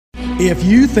If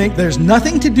you think there's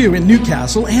nothing to do in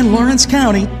Newcastle and Lawrence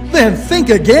County, then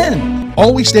think again.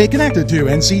 Always stay connected to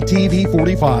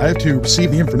NCTV45 to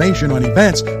receive the information on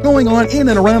events going on in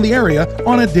and around the area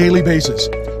on a daily basis.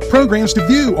 Programs to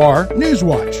view are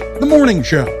NewsWatch, The Morning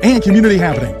Show, and Community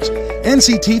Happenings.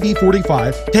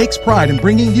 NCTV45 takes pride in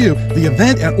bringing you the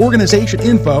event and organization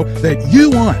info that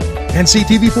you want.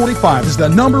 NCTV45 is the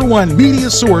 #1 media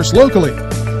source locally.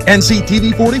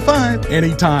 NCTV45,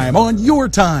 anytime on your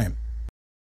time.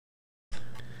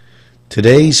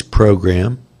 Today's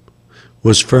program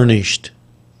was furnished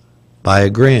by a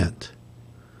grant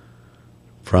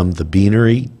from the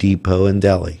Beanery Depot and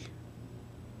Deli,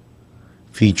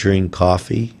 featuring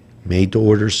coffee,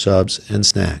 made-to-order subs, and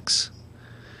snacks.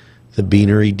 The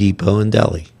Beanery Depot and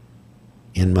Deli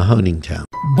in Mahoningtown.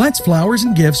 Butts Flowers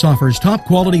and Gifts offers top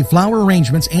quality flower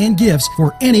arrangements and gifts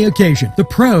for any occasion. The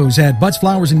pros at Butts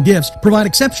Flowers and Gifts provide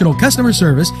exceptional customer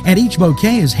service, and each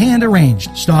bouquet is hand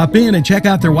arranged. Stop in and check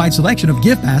out their wide selection of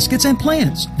gift baskets and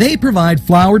plants. They provide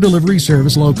flower delivery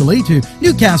service locally to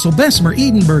Newcastle, Bessemer,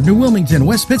 Edinburgh, New Wilmington,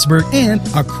 West Pittsburgh, and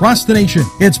across the nation.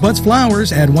 It's Butts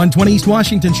Flowers at 120 East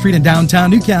Washington Street in downtown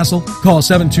Newcastle. Call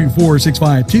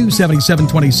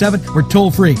 724-652-7727 or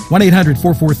toll free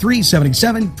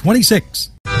 1-800-443-7726.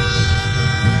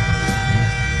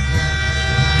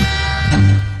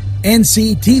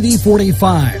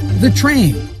 NCTV45, The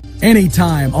Train,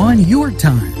 anytime on your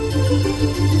time.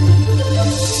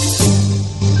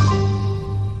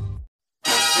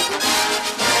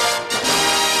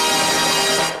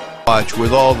 Watch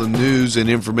with all the news and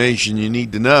information you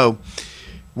need to know.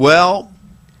 Well,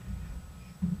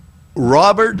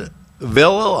 Robert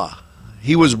Villila,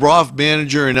 he was broth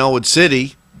manager in Ellwood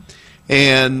City,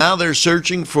 and now they're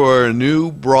searching for a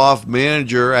new broth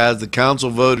manager as the council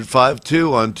voted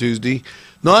 5-2 on Tuesday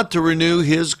not to renew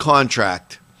his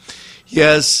contract.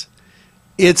 Yes,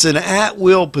 it's an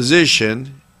at-will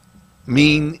position,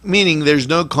 meaning there's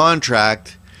no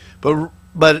contract,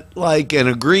 but like an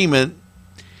agreement,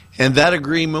 and that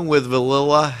agreement with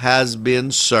Villila has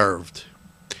been served.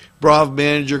 Broth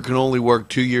manager can only work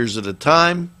 2 years at a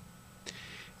time,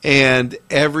 and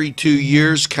every 2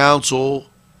 years, council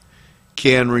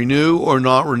can renew or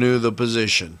not renew the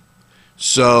position.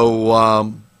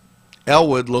 So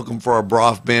Ellwood looking for a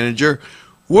broth manager.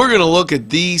 We're going to look at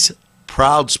these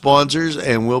proud sponsors,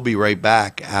 and we'll be right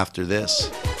back after this.